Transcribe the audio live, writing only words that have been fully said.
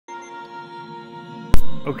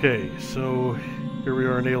Okay, so here we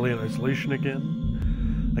are in Alien Isolation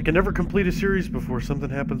again. I can never complete a series before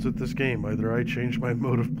something happens with this game. Either I change my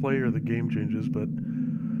mode of play or the game changes, but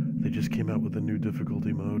they just came out with a new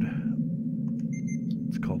difficulty mode.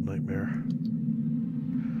 It's called Nightmare.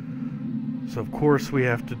 So of course we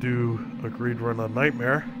have to do a greed run on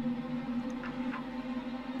Nightmare.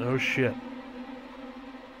 Oh shit.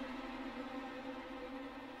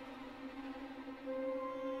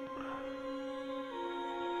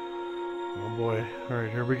 Oh boy.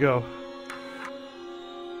 Alright, here we go.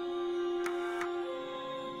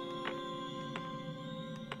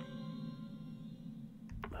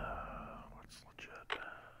 What's legit?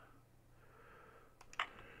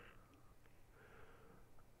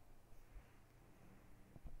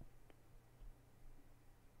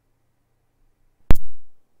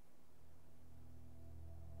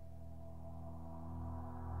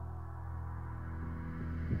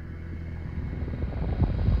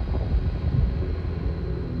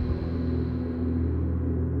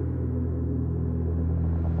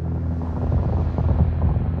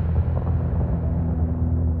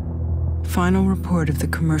 Final report of the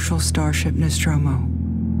commercial starship Nostromo.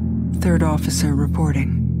 Third officer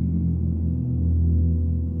reporting.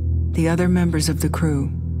 The other members of the crew: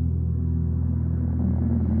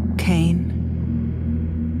 Kane,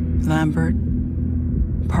 Lambert,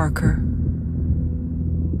 Parker,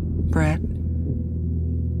 Brett,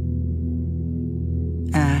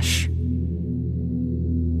 Ash,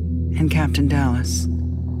 and Captain Dallas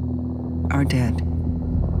are dead.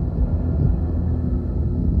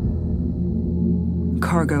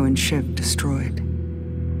 Cargo and ship destroyed.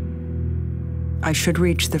 I should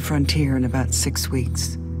reach the frontier in about 6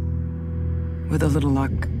 weeks. With a little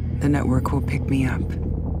luck, the network will pick me up.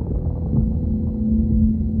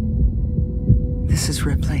 This is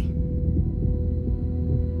Ripley.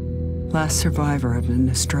 Last survivor of the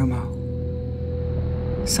Nostromo.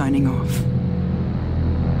 Signing off.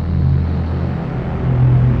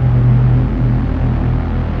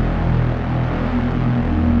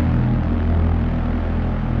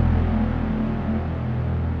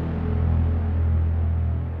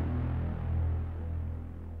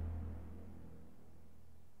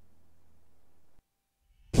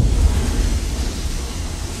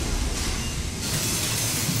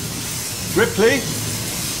 Ripley?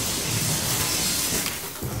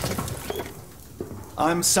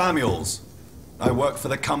 I'm Samuels. I work for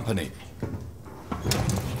the company.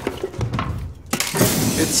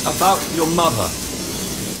 It's about your mother.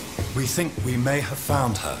 We think we may have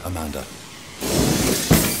found her, Amanda.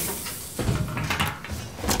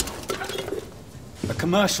 A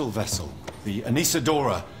commercial vessel, the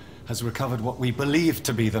Anisadora, has recovered what we believe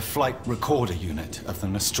to be the flight recorder unit of the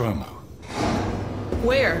Nostromo.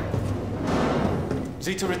 Where?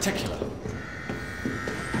 Zeta Reticula.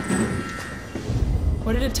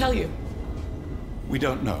 What did it tell you? We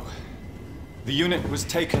don't know. The unit was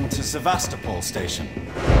taken to Sevastopol station.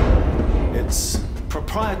 It's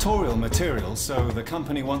proprietorial material, so the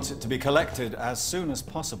company wants it to be collected as soon as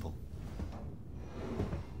possible.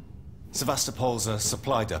 Sevastopol's a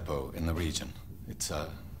supply depot in the region. It's a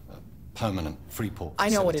permanent Freeport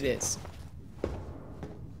facility. I know what it is.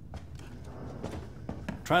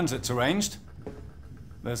 Transit's arranged.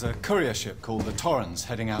 There's a courier ship called the Torrens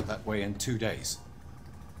heading out that way in 2 days.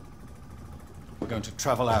 We're going to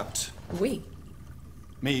travel out. We?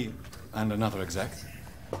 Me and another exec.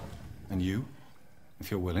 And you,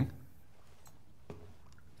 if you're willing.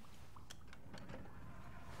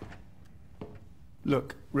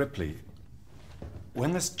 Look, Ripley,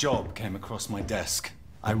 when this job came across my desk,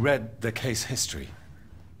 I read the case history.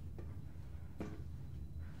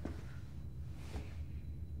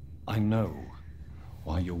 I know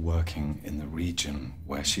why you're working in the region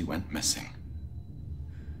where she went missing.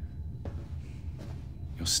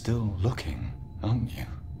 You're still looking, aren't you?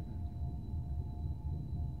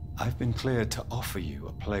 I've been cleared to offer you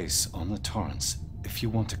a place on the Torrens if you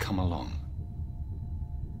want to come along.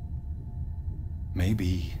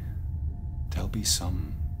 Maybe there'll be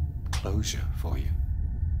some closure for you.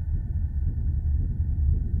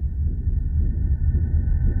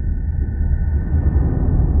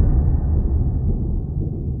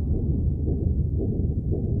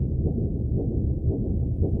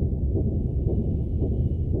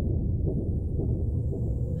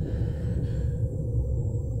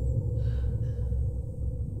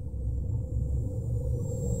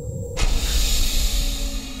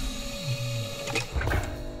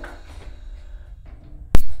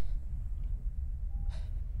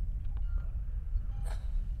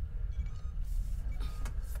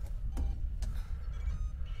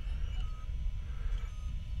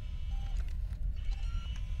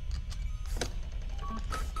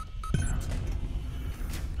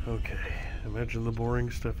 Okay, imagine the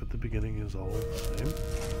boring stuff at the beginning is all the same.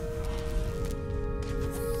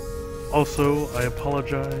 Also, I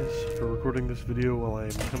apologize for recording this video while I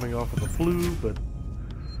am coming off of the flu, but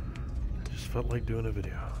I just felt like doing a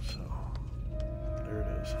video, so there it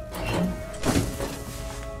is.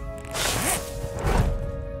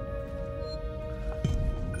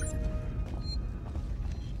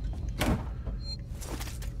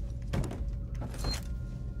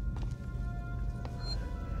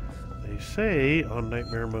 They say on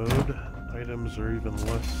Nightmare Mode, items are even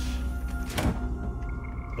less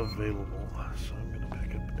available, so I'm going to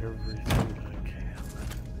pick up everything I can.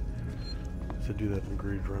 To do that in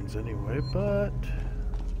greed runs anyway, but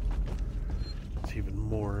it's even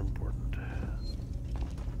more important.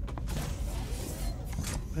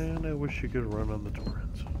 And I wish you could run on the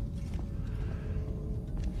torrents.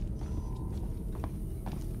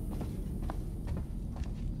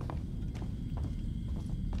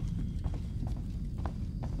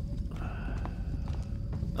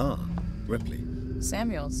 Ah, Ripley.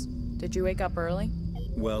 Samuels, did you wake up early?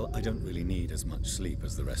 Well, I don't really need as much sleep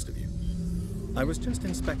as the rest of you. I was just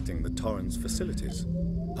inspecting the Torrens facilities.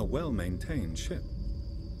 A well-maintained ship.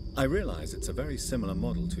 I realize it's a very similar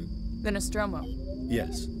model to... The Nostromo.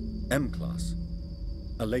 Yes, M-Class.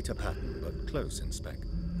 A later pattern, but close in spec.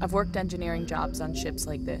 I've worked engineering jobs on ships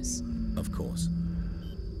like this. Of course.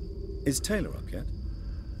 Is Taylor up yet?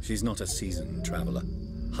 She's not a seasoned traveler.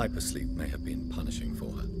 Hypersleep may have been punishing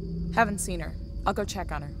for her. Haven't seen her. I'll go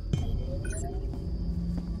check on her.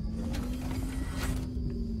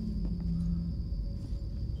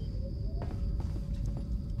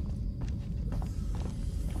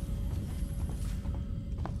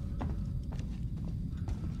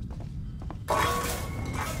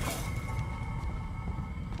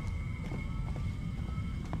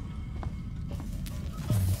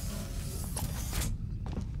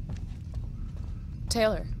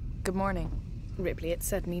 Taylor, good morning. Ripley, it's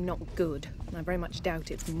certainly not good. I very much doubt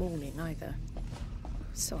it's morning either.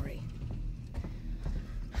 Sorry.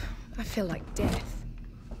 I feel like death.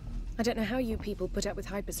 I don't know how you people put up with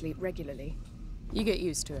hypersleep regularly. You get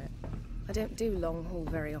used to it. I don't do long haul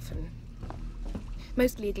very often.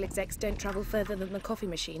 Most legal execs don't travel further than the coffee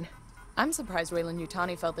machine. I'm surprised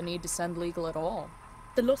Weyland-Yutani felt the need to send legal at all.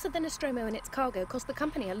 The loss of the Nostromo and its cargo cost the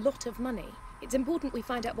company a lot of money. It's important we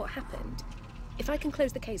find out what happened. If I can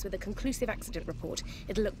close the case with a conclusive accident report,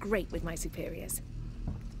 it'll look great with my superiors.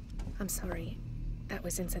 I'm sorry. That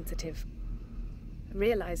was insensitive. I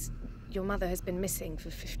realize your mother has been missing for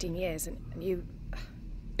 15 years, and you...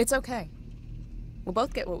 It's okay. We'll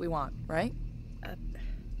both get what we want, right?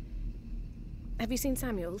 Have you seen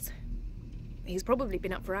Samuels? He's probably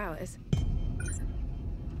been up for hours.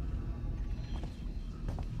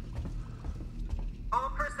 All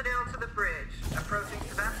personnel to the bridge, approaching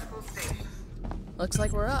Sebastopol Station. Looks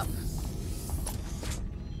like we're up.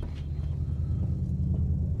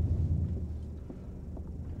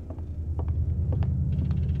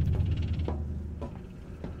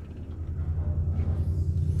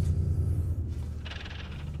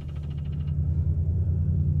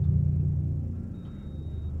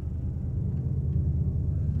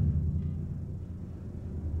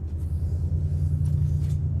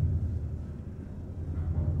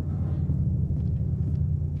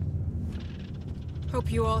 Hope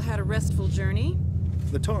you all had a restful journey.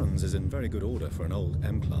 The Torrens is in very good order for an old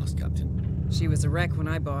M-Class captain. She was a wreck when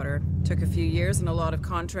I bought her. Took a few years and a lot of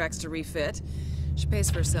contracts to refit. She pays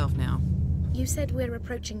for herself now. You said we're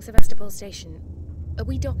approaching Sebastopol Station. Are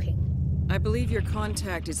we docking? I believe your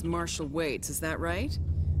contact is Marshal Waits, is that right?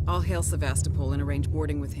 I'll hail Sevastopol and arrange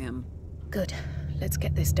boarding with him. Good. Let's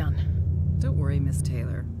get this done. Don't worry, Miss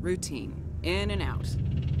Taylor. Routine. In and out.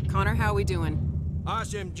 Connor, how we doing?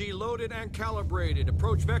 SMG loaded and calibrated.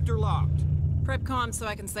 Approach vector locked. Prep con so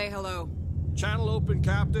I can say hello. Channel open,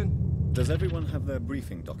 Captain. Does everyone have their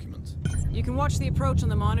briefing documents? You can watch the approach on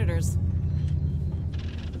the monitors.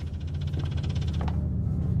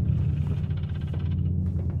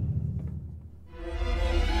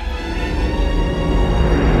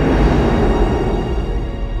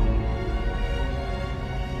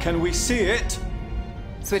 Can we see it?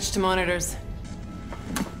 Switch to monitors.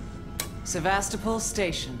 Sevastopol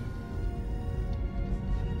Station.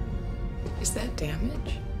 Is that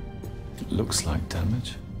damage? Looks like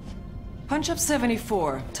damage. Punch up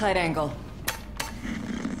 74, tight angle.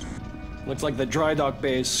 Looks like the dry dock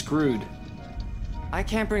bay is screwed. I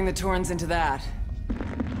can't bring the Torrens into that.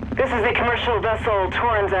 This is the commercial vessel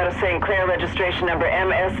Torrens out of St. Clair, registration number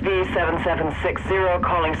MSV7760,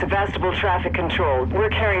 calling Sevastopol Traffic Control.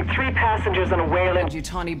 We're carrying 3 passengers on a Wayland.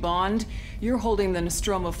 Utani Bond, you're holding the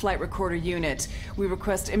Nostromo flight recorder unit. We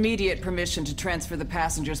request immediate permission to transfer the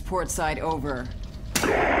passengers port side over. This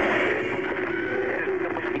Waits,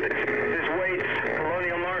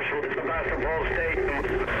 Colonial Marshal, Sevastopol State,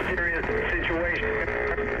 serious situation.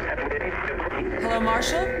 Hello,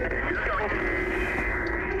 Marshal?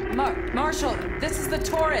 Marshal, this is the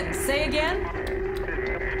Torrens. Say again?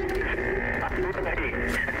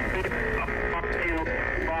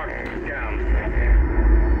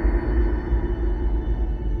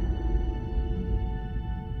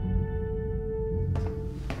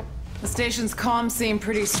 The station's comms seem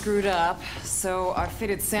pretty screwed up, so I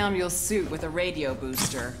fitted Samuel's suit with a radio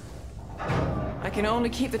booster. I can only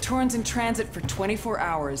keep the Torrens in transit for 24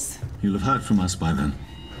 hours. You'll have heard from us by then.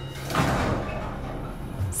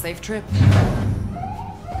 Safe trip.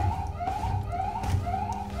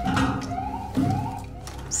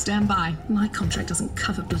 Stand by. My contract doesn't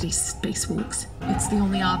cover bloody spacewalks. It's the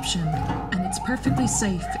only option, and it's perfectly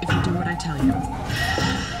safe if you do what I tell you.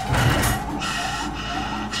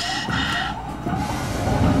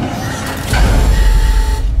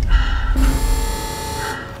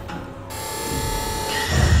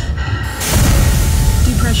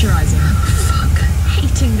 Depressurizing. Fuck.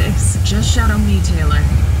 Hating this. Just shout on me, Taylor.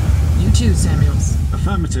 You too, Samuels.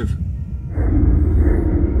 Affirmative.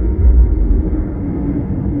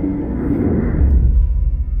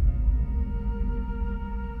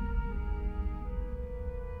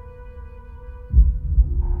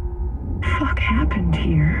 Fuck happened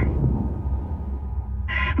here?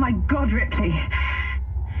 My God, Ripley.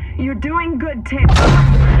 You're doing good, Taylor.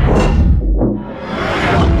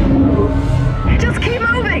 Just keep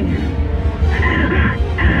moving!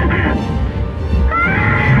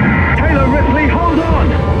 Taylor, Ripley, hold on!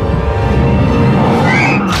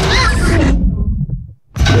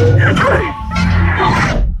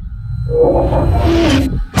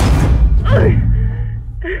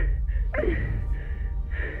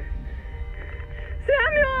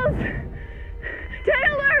 Samuels!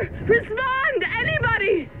 Taylor! Respond!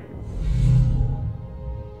 Anybody!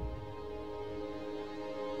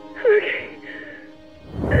 Okay.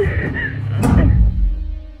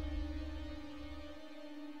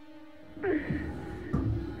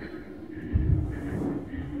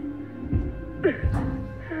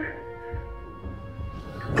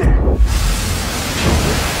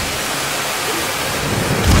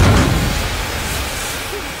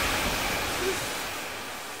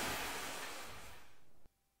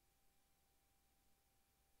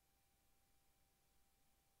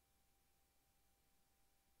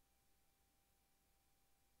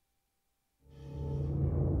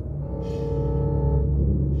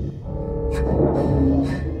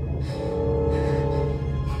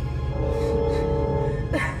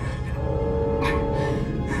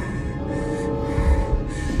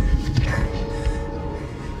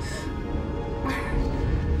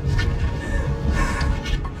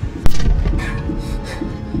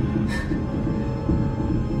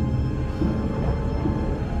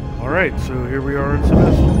 Alright, so here we are in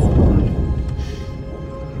Sevastopol.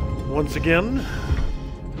 Once again,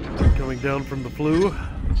 coming down from the flu.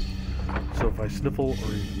 So if I sniffle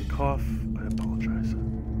or even cough, I apologize.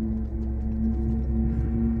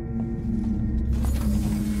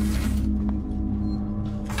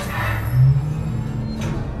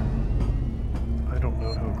 I don't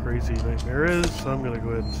know how crazy Nightmare is, so I'm going to go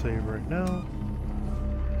ahead and save right now.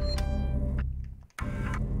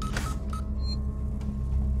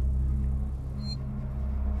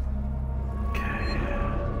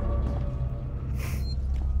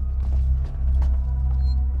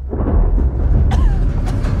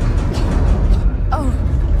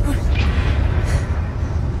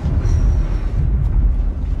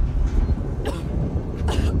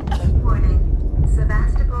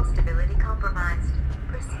 Stability compromised.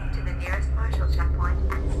 Proceed to the nearest partial checkpoint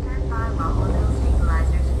and stand by while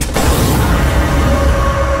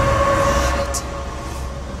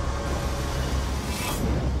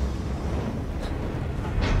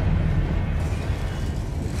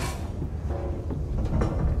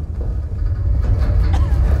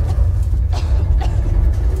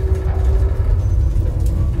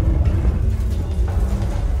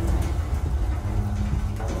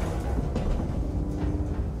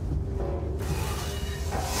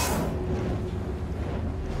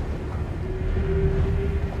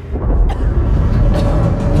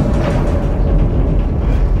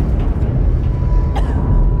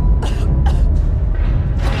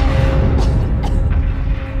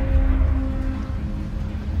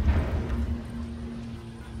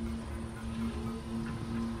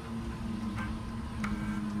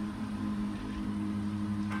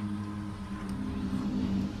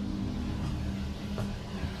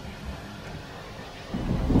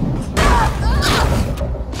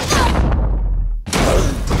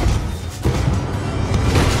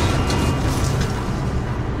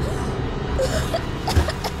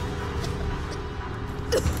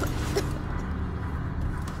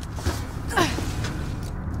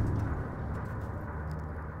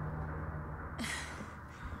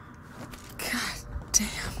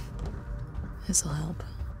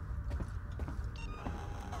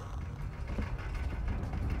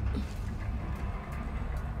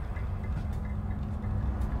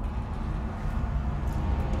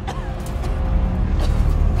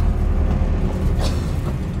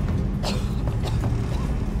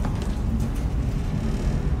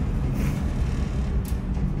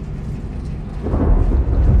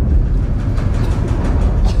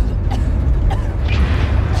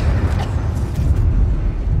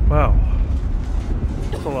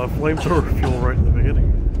flamethrower fuel right in the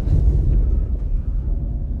beginning.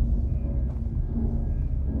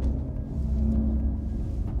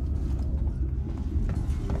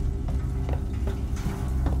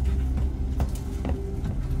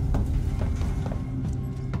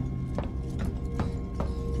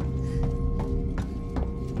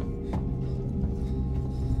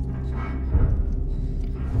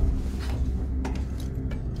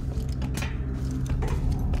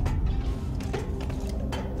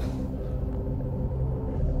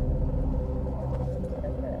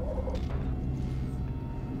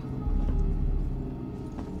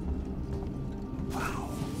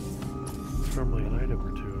 Normally an item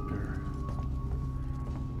or two up here.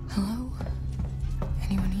 Hello?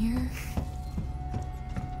 Anyone here?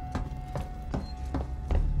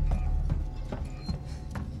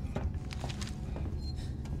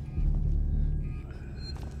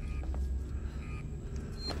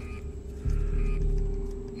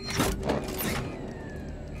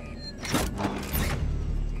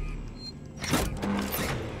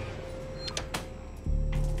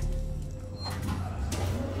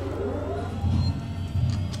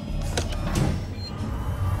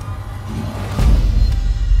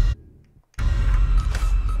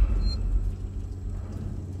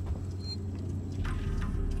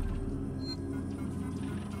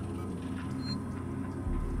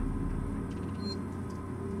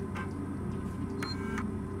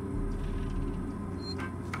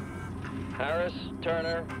 Harris,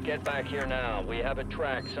 Turner, get back here now. We have a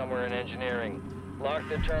track somewhere in engineering. Lock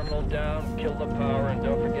the terminal down, kill the power, and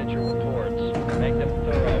don't forget your reports. Make them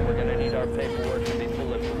thorough. We're gonna need our paperwork to be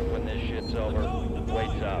bulletproof when this shit's over.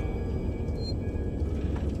 Waits up.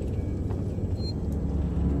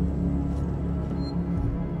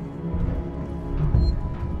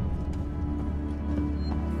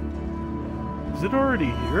 Is it already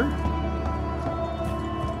here?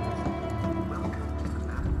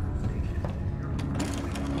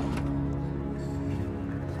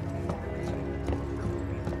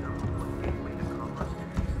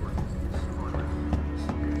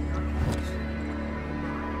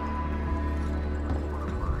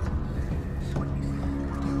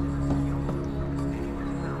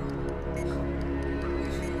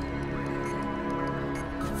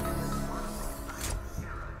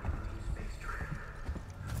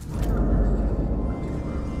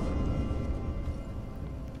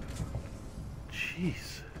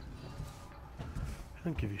 Jeez. I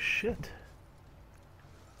don't give you shit.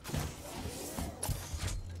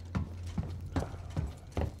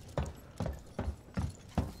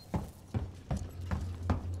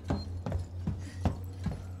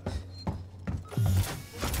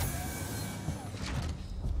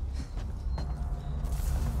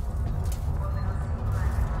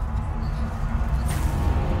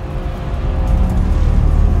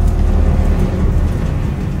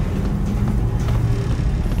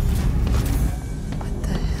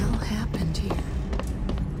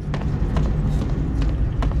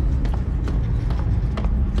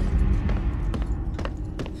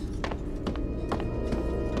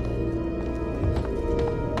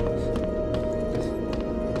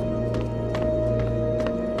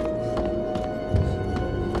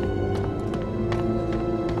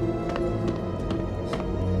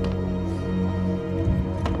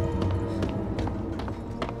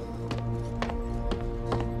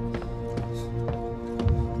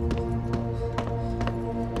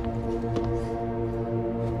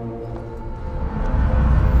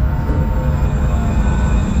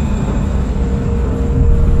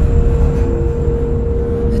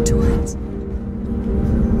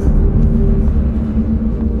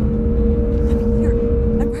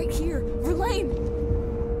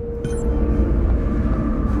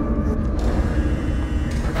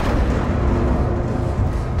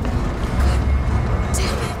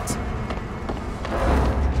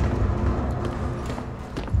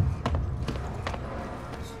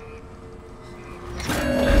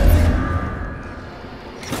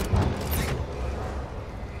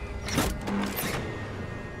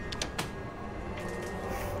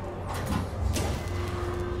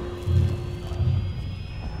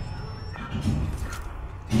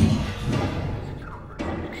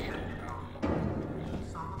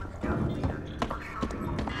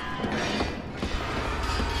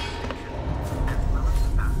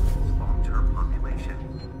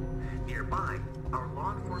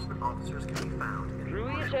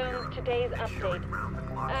 Today's update.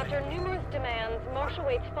 After numerous demands, Marshal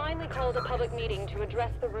Waits finally called a public meeting to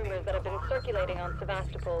address the rumors that have been circulating on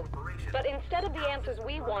Sevastopol. But instead of the answers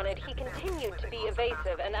we wanted, he continued to be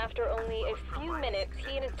evasive, and after only a few minutes,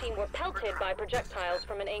 he and his team were pelted by projectiles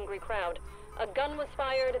from an angry crowd. A gun was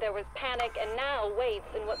fired, there was panic, and now Waits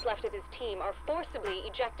and what's left of his team are forcibly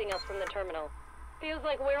ejecting us from the terminal. Feels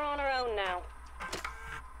like we're on our own now.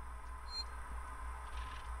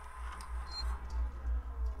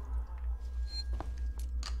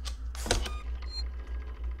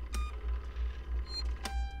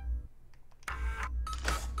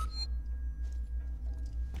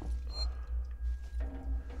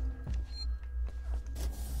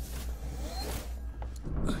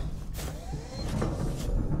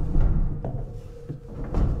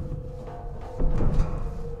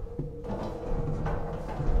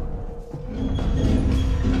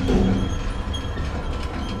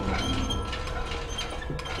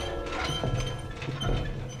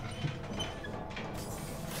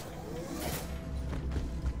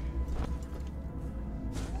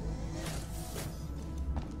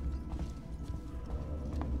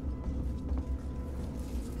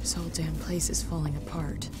 This whole damn place is falling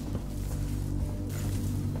apart.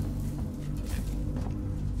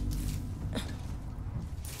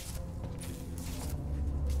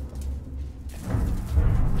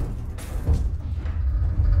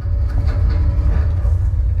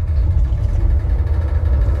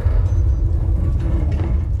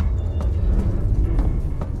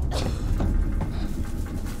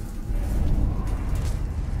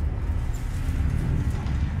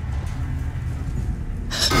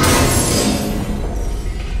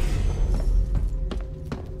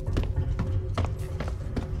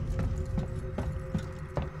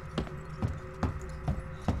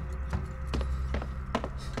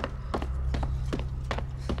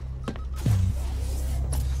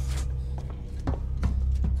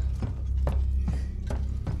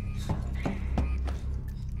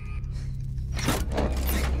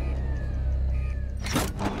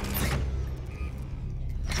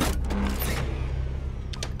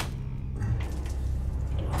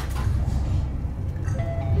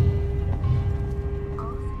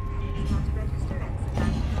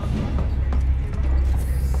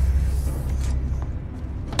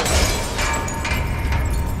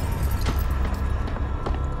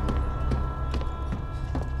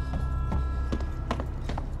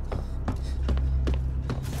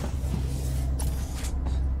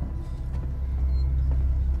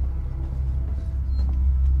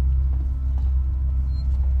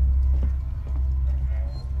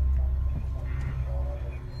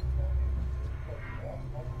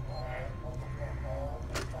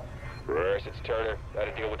 It's Turner.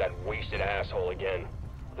 Gotta deal with that wasted asshole again.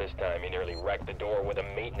 This time he nearly wrecked the door with a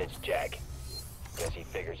maintenance jack. Guess he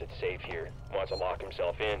figures it's safe here. Wants to lock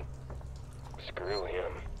himself in. Screw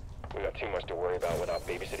him. We got too much to worry about without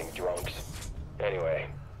babysitting drunks. Anyway,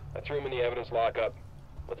 I threw him in the evidence lockup.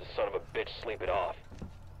 Let the son of a bitch sleep it off.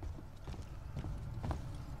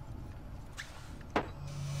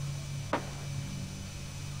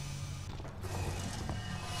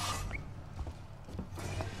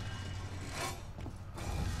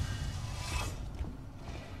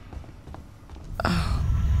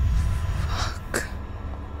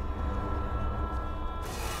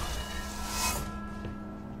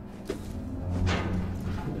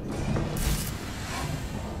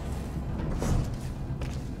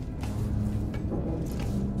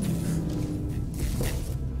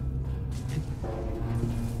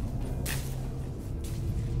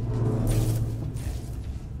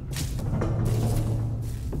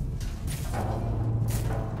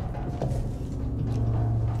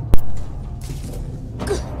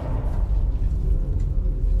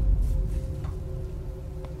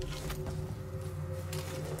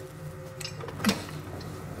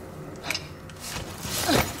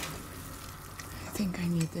 I think I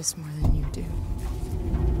need this more than you do.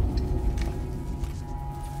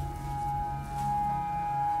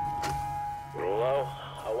 Rulo,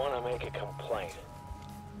 I want to make a complaint.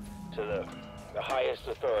 To the highest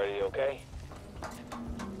authority, okay?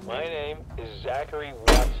 My name is Zachary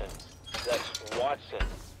Watson. That's Watson.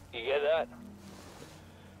 You get that?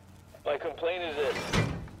 My complaint is this.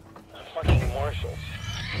 The fucking marshals.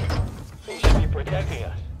 They should be protecting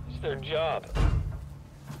us. It's their job.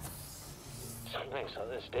 Something's on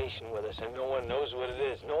this station with us and no one knows what it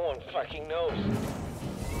is. No one fucking knows.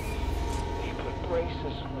 They put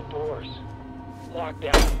braces on the doors. Locked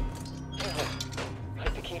down. You know,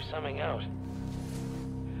 like to keep something out.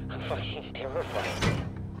 I'm fucking terrified.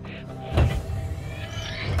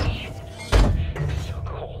 It's so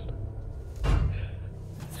cold. I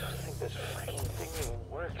don't think this fucking thing even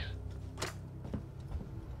works.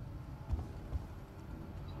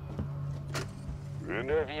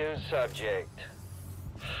 Interview subject.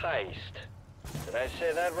 Heist. Did I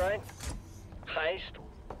say that right? Heist?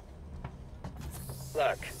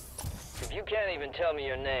 Look, if you can't even tell me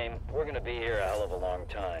your name, we're gonna be here a hell of a long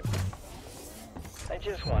time. I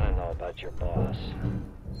just want to know about your boss.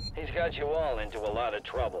 He's got you all into a lot of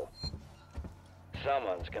trouble.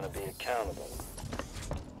 Someone's gonna be accountable.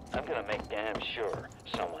 I'm gonna make damn sure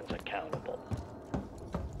someone's accountable.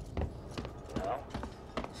 No?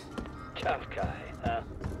 Tough guy, huh?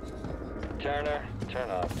 Turner,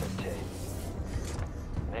 turn off the tape.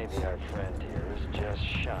 Maybe our friend here is just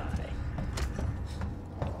shy.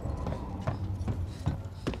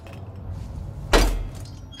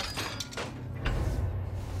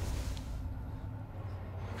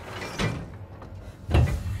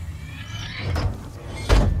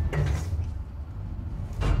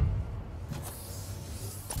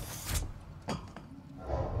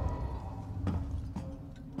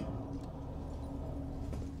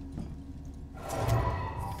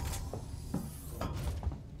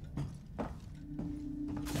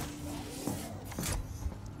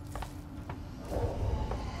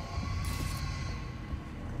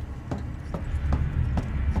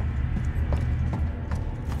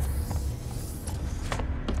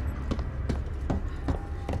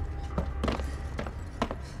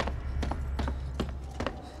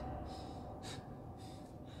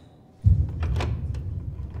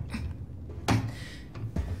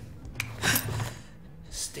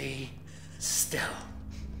 Stay still.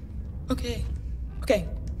 Okay. Okay.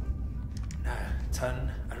 Now, turn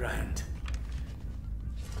around.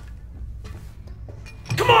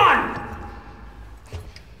 Come on!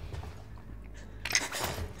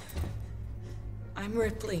 I'm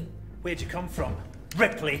Ripley. Where'd you come from?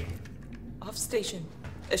 Ripley? Off station.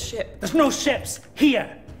 A ship. There's no ships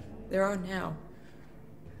here! There are now.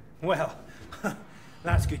 Well,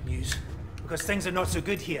 that's good news, because things are not so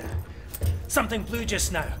good here. Something blue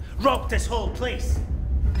just now. Rocked this whole place.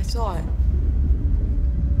 I saw it.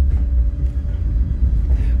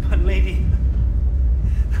 But lady,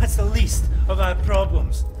 that's the least of our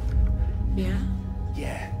problems. Yeah?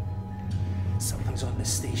 Yeah. Something's on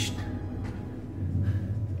this station.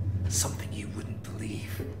 Something you wouldn't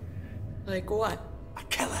believe. Like what? A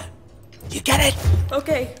killer. You get it?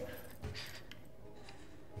 Okay.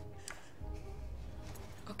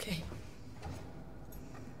 Okay.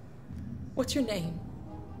 What's your name?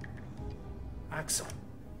 Axel.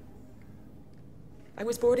 I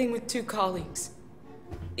was boarding with 2 colleagues.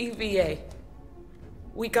 EVA.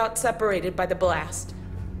 We got separated by the blast.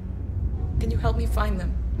 Can you help me find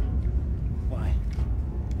them? Why?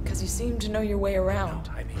 Because you seem to know your way around.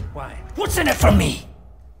 No, I mean, why? What's in it for me?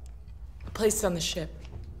 A place on the ship.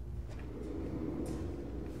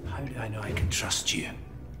 How do I know I can trust you?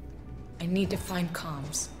 I need to find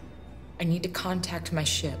comms. I need to contact my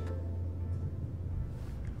ship.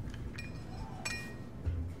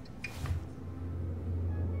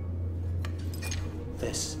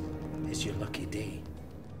 This is your lucky day.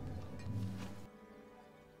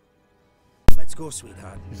 Let's go,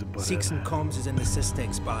 sweetheart. Seeks and Comms is in the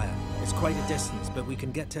Systex Spire. It's quite a distance, but we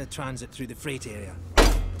can get to a transit through the freight area.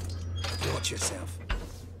 Watch yourself.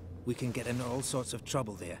 We can get into all sorts of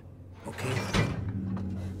trouble there, okay?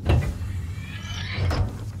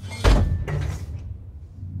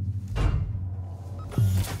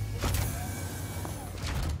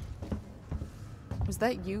 Was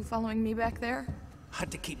that you following me back there? Had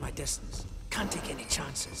to keep my distance. Can't take any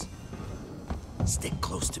chances. Stick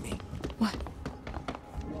close to me. What?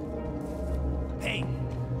 Hey,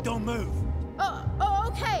 don't move. Oh,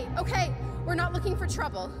 okay. We're not looking for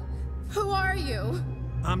trouble. Who are you?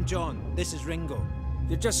 I'm John. This is Ringo.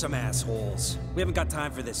 You're just some assholes. We haven't got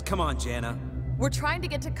time for this. Come on, Jana. We're trying to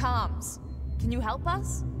get to comms. Can you help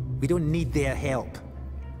us? We don't need their help.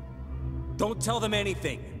 Don't tell them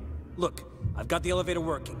anything. Look, I've got the elevator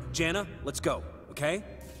working. Jana, let's go, okay?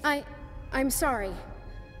 I'm sorry.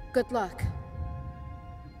 Good luck.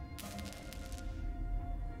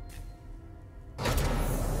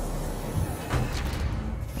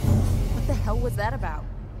 What the hell was that about?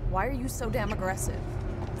 Why are you so damn aggressive?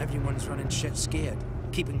 Everyone's running shit scared,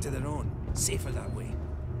 keeping to their own. Safer that way.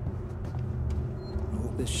 I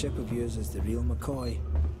hope this ship of yours is the real McCoy.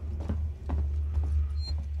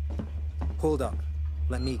 Hold up.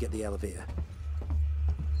 Let me get the elevator.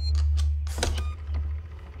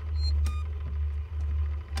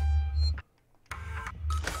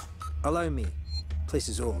 Allow me. Place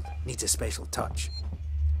is old. Needs a special touch.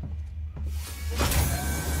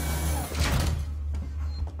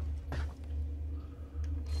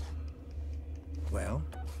 Well,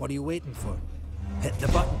 what are you waiting for? Hit the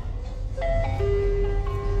button.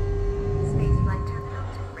 Space Flight Terminal.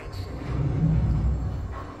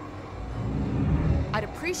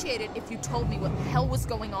 appreciate it if you told me what the hell was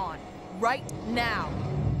going on. Right now.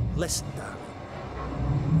 Listen, darling.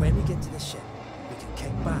 When we get to the ship, we can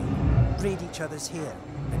kick back, braid each other's hair,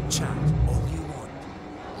 and chat all you want.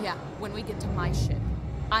 Yeah, when we get to my ship,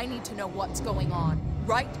 I need to know what's going on.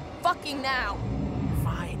 Right fucking now.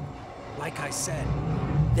 Fine. Like I said,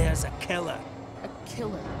 there's a killer. A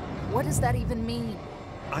killer? What does that even mean?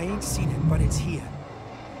 I ain't seen it, but it's here.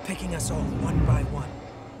 Picking us all one by one.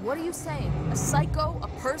 What are you saying? A psycho? A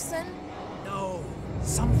person? No,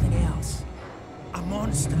 something else. A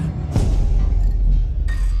monster.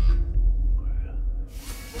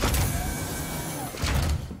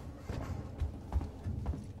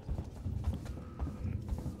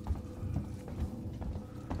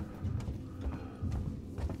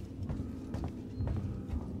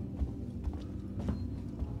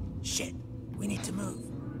 Shit, we need to move.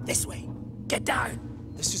 This way. Get down.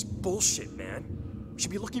 This is bullshit, man. We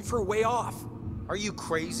should be looking for a way off. Are you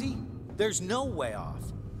crazy? There's no way off.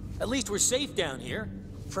 At least we're safe down here.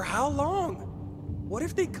 For how long? What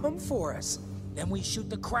if they come for us? Then we shoot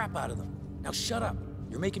the crap out of them. Now shut up.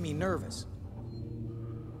 You're making me nervous.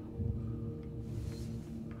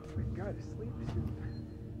 We've got to sleep soon.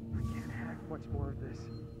 I can't hack much more of this.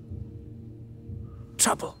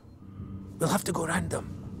 Trouble. We'll have to go around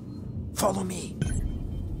them. Follow me.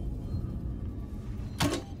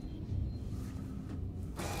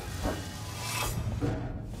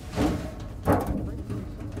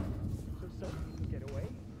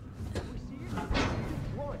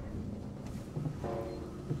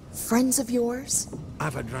 Friends of yours?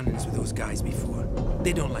 I've had run-ins with those guys before.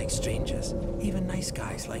 They don't like strangers, even nice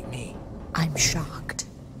guys like me. I'm shocked.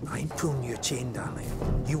 I ain't pulling your chain, darling.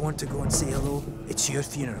 You want to go and say hello? It's your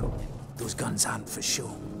funeral. Those guns aren't for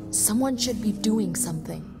show. Someone should be doing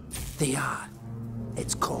something. They are.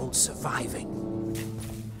 It's called surviving.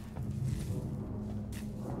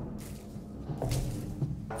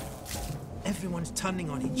 Everyone's turning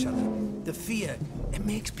on each other. The fear, it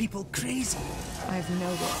makes people crazy. I've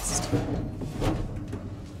noticed.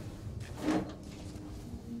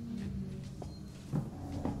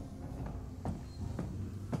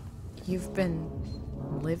 You've been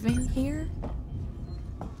living here?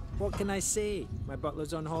 What can I say? My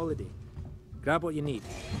butler's on holiday. Grab what you need.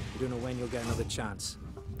 You don't know when you'll get another chance.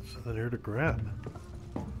 Something here to grab.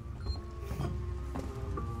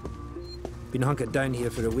 Been hunkered down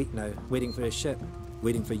here for a week now, waiting for a ship.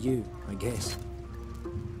 Waiting for you, I guess.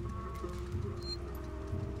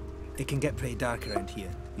 It can get pretty dark around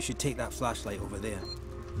here. You should take that flashlight over there.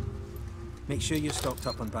 Make sure you're stocked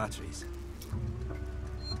up on batteries.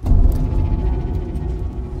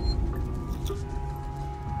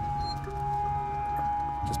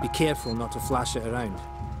 Just be careful not to flash it around.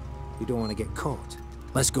 You don't want to get caught.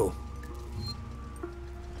 Let's go.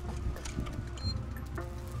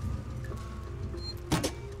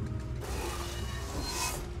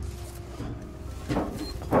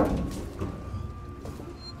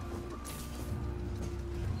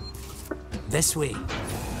 This way.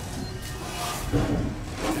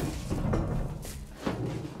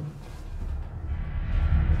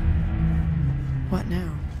 What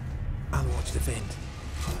now? I'll watch the vent.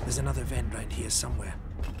 There's another vent round here somewhere.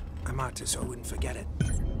 I marked it so I wouldn't forget it.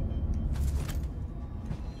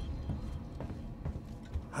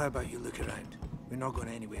 How about you look around? We're not going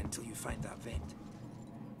anywhere until you find that vent.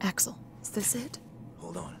 Axel, is this it?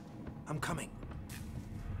 Hold on. I'm coming.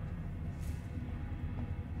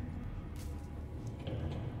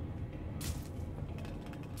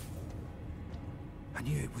 I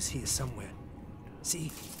knew it was here somewhere.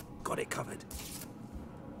 See? Got it covered.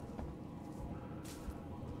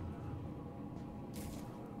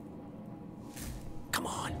 Come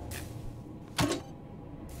on.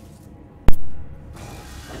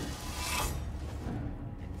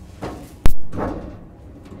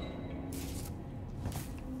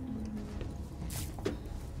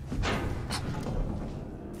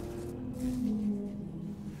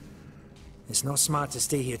 It's not smart to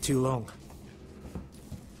stay here too long.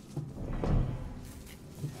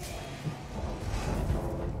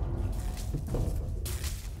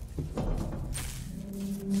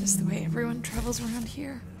 Is the way everyone travels around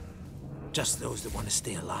here? Just those that want to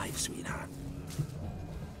stay alive, sweetheart.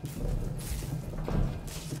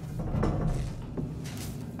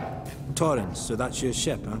 Torrens, so that's your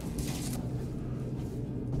ship, huh?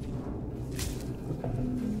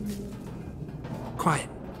 Quiet.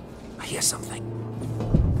 I hear something.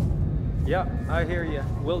 Yeah, I hear you.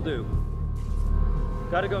 Will do.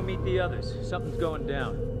 Gotta go meet the others. Something's going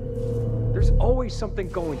down. There's always something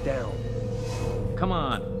going down. Come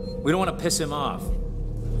on. We don't want to piss him off.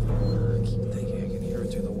 I keep thinking I can hear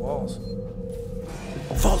it through the walls.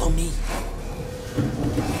 Follow me.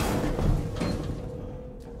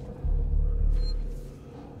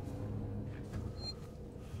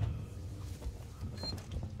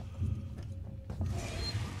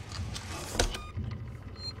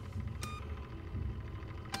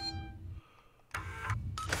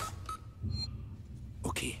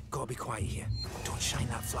 Okay, gotta be quiet here. Don't shine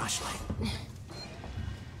that flashlight.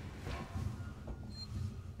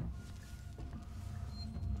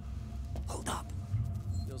 Hold up.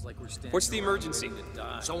 Feels like we're standing. What's the emergency?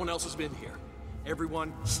 Someone else has been here.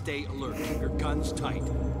 Everyone, stay alert. Keep your guns tight.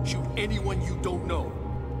 Shoot anyone you don't know.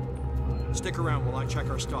 Stick around while I check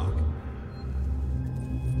our stock.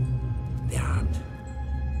 They're armed.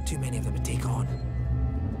 Too many of them to take on.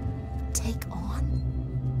 Take on?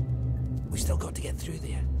 We still got to get through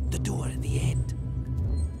there. The door at the end.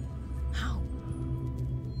 How?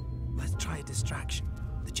 Let's try a distraction.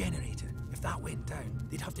 The generator. If that went down,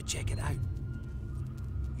 they'd have to check it out.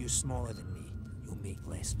 You're smaller than me. You'll make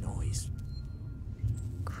less noise.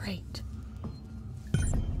 Great.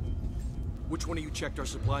 Which one of you checked our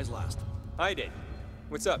supplies last? I did.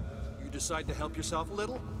 What's up? You decide to help yourself a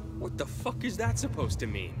little? What the fuck is that supposed to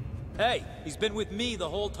mean? Hey, he's been with me the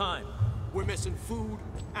whole time. We're missing food,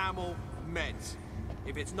 ammo, meds.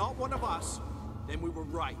 If it's not one of us, then we were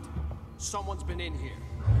right. Someone's been in here.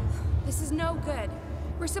 This is no good.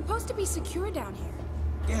 We're supposed to be secure down here.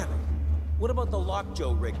 Damn it. What about the lock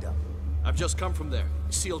Joe rigged up? I've just come from there.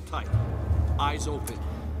 Sealed tight. Eyes open.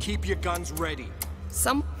 Keep your guns ready.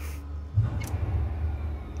 Some...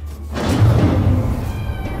 The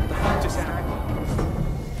fuck just happened?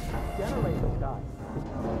 Generator died.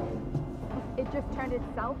 It just turned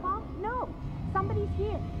itself off? No. Somebody's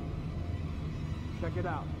here. Check it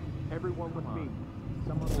out. Everyone with me.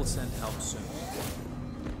 Someone will send help soon.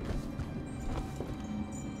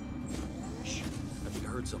 Shh. I think I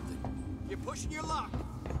heard something. You're pushing your luck.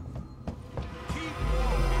 Keep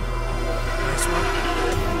Nice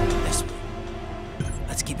one. This way.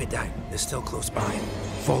 Let's keep it down. They're still close by.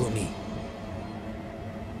 Follow me.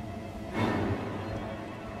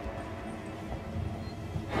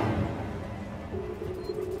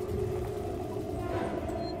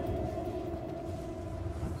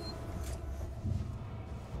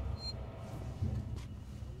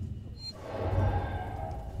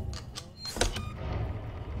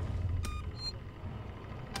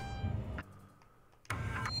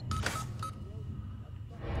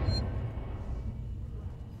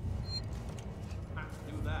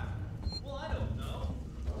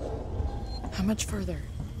 How much further?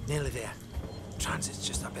 Nearly there. Transit's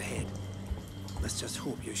just up ahead. Let's just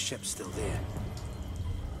hope your ship's still there.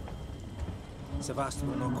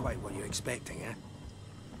 Sevastopol, not quite what you're expecting, eh?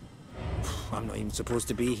 I'm not even supposed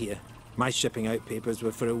to be here. My shipping out papers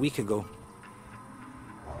were for a week ago.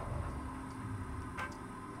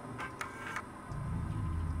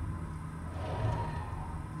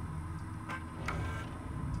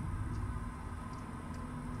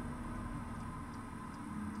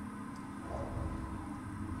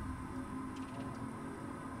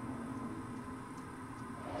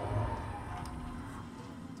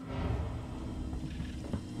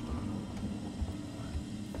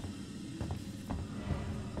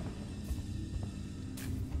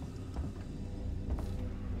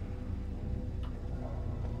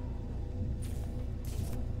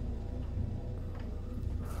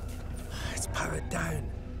 Powered down.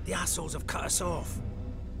 The assholes have cut us off.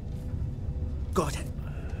 Got it.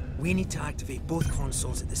 We need to activate both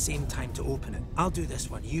consoles at the same time to open it. I'll do this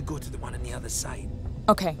one. You go to the one on the other side.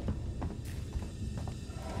 Okay.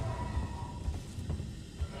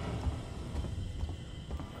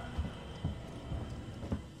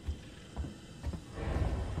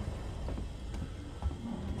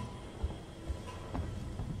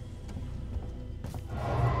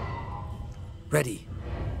 Ready.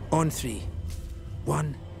 On 3.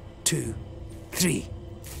 1, 2, 3.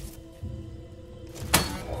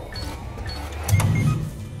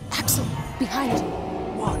 Axel, behind you.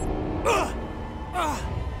 What?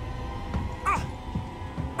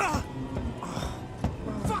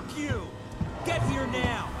 Fuck you! Get here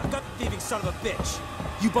now! I've got the thieving son of a bitch!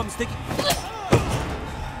 You bums think...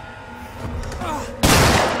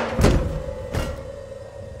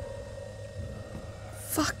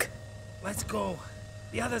 Fuck. Let's go.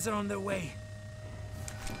 The others are on their way.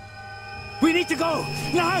 We need to go!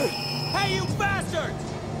 Now! Hey, you bastard!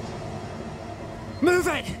 Move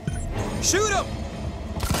it! Shoot him!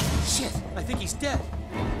 Shit, I think he's dead.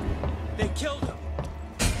 They killed him.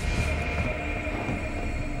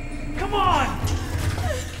 Come on!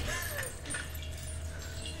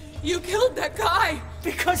 You killed that guy!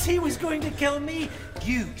 Because he was going to kill me,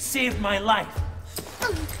 you saved my life.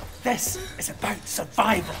 This is about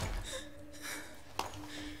survival.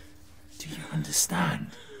 Do you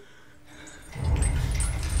understand?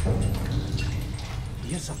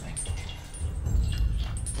 Hear something?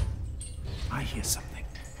 I hear something.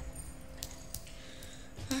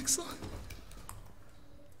 Axel?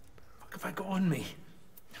 What have I got on me?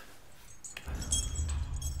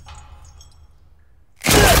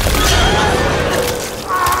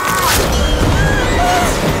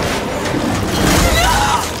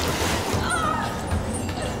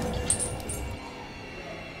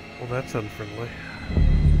 Well, that's unfriendly.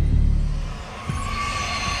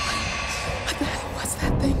 What the hell was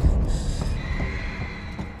that thing?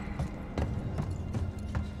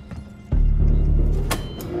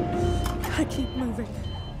 Gotta keep moving.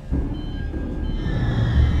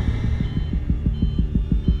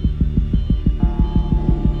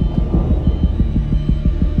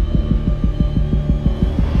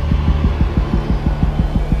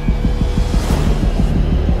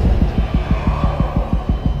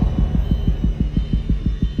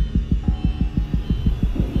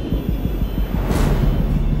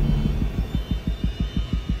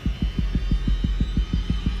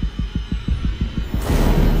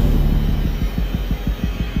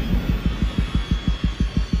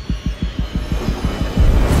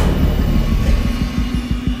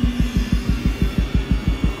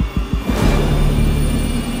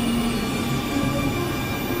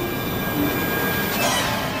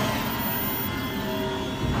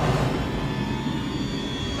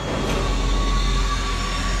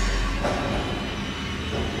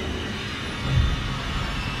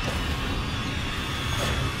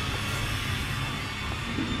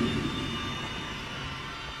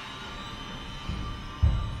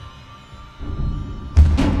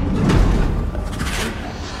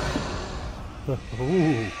 Ooh.